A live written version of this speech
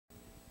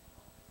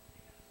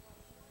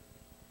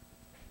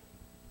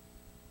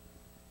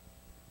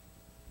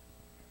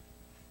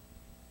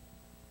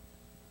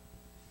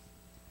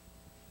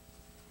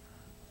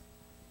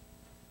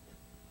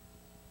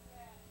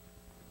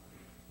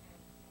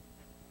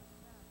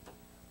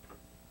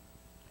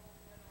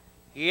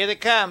Here they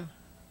come.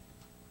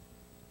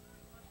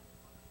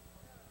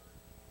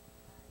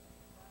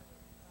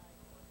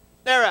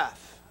 They're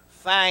off.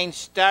 Fine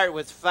start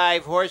with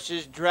 5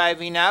 horses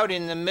driving out.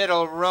 In the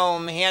middle,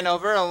 Rome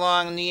Hanover.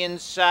 Along the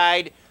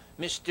inside,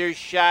 Mr.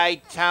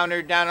 Shy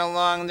Towner. Down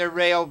along the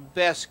rail,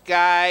 Best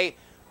Guy.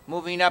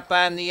 Moving up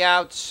on the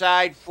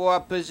outside for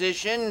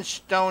position,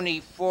 Stony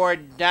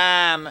Ford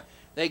Dom.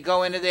 They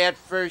go into that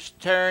first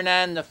turn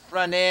on the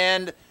front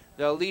end.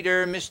 The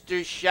leader,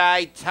 Mr.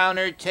 Shy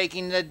Towner,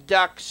 taking the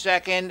duck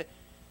second.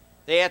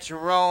 That's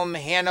Rome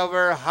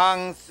Hanover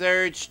hung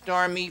third.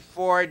 Stormy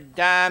Ford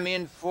Dom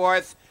in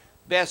fourth.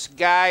 Best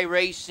Guy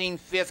racing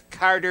fifth.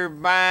 Carter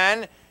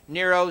Bond.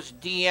 Nero's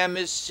DM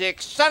is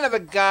sixth. Son of a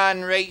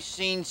Gun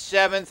racing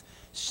seventh.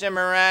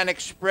 Cimarron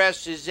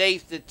Express is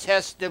eighth. The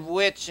Test of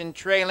Wits and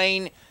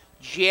trailing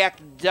Jack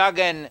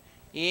Duggan.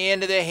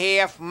 Into the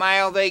half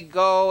mile they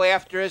go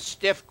after a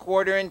stiff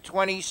quarter in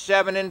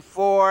 27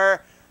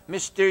 4.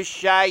 Mr.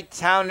 Shy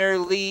Towner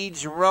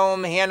leads.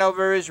 Rome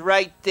Hanover is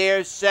right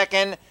there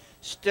second.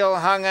 Still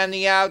hung on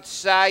the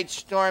outside,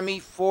 Stormy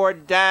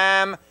Ford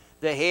Dom.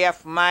 The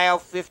half mile,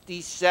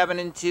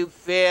 57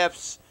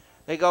 2/5.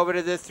 They go over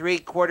to the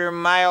 3/4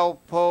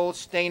 mile pole,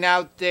 staying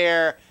out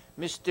there.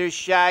 Mr.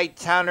 Shy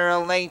Towner a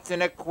length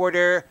and a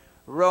quarter.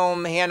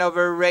 Rome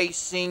Hanover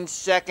racing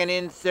second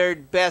and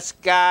third.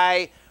 Best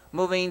Guy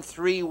moving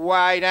 3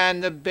 wide on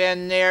the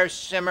bend there.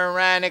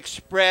 Cimarron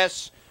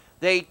Express.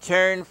 They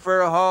turn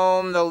for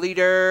home. The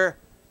leader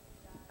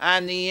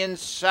on the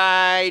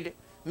inside.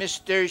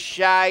 Mr.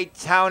 Shy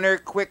Towner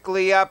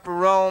quickly up.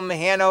 Rome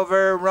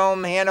Hanover.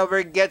 Rome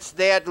Hanover gets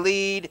that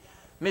lead.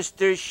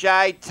 Mr.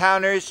 Shy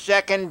Towner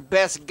second.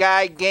 Best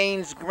Guy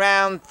gains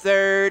ground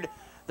third.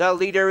 The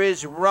leader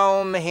is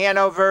Rome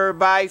Hanover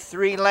by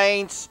 3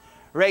 lengths.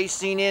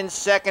 Racing in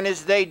second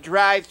as they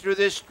drive through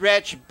the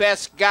stretch.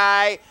 Best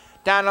Guy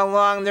down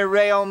along the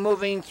rail,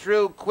 moving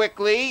through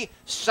quickly.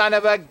 Son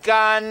of a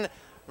Gun.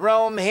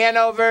 Rome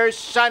Hanover,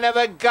 Son of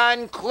a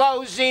Gun,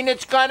 closing.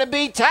 It's going to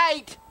be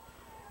tight.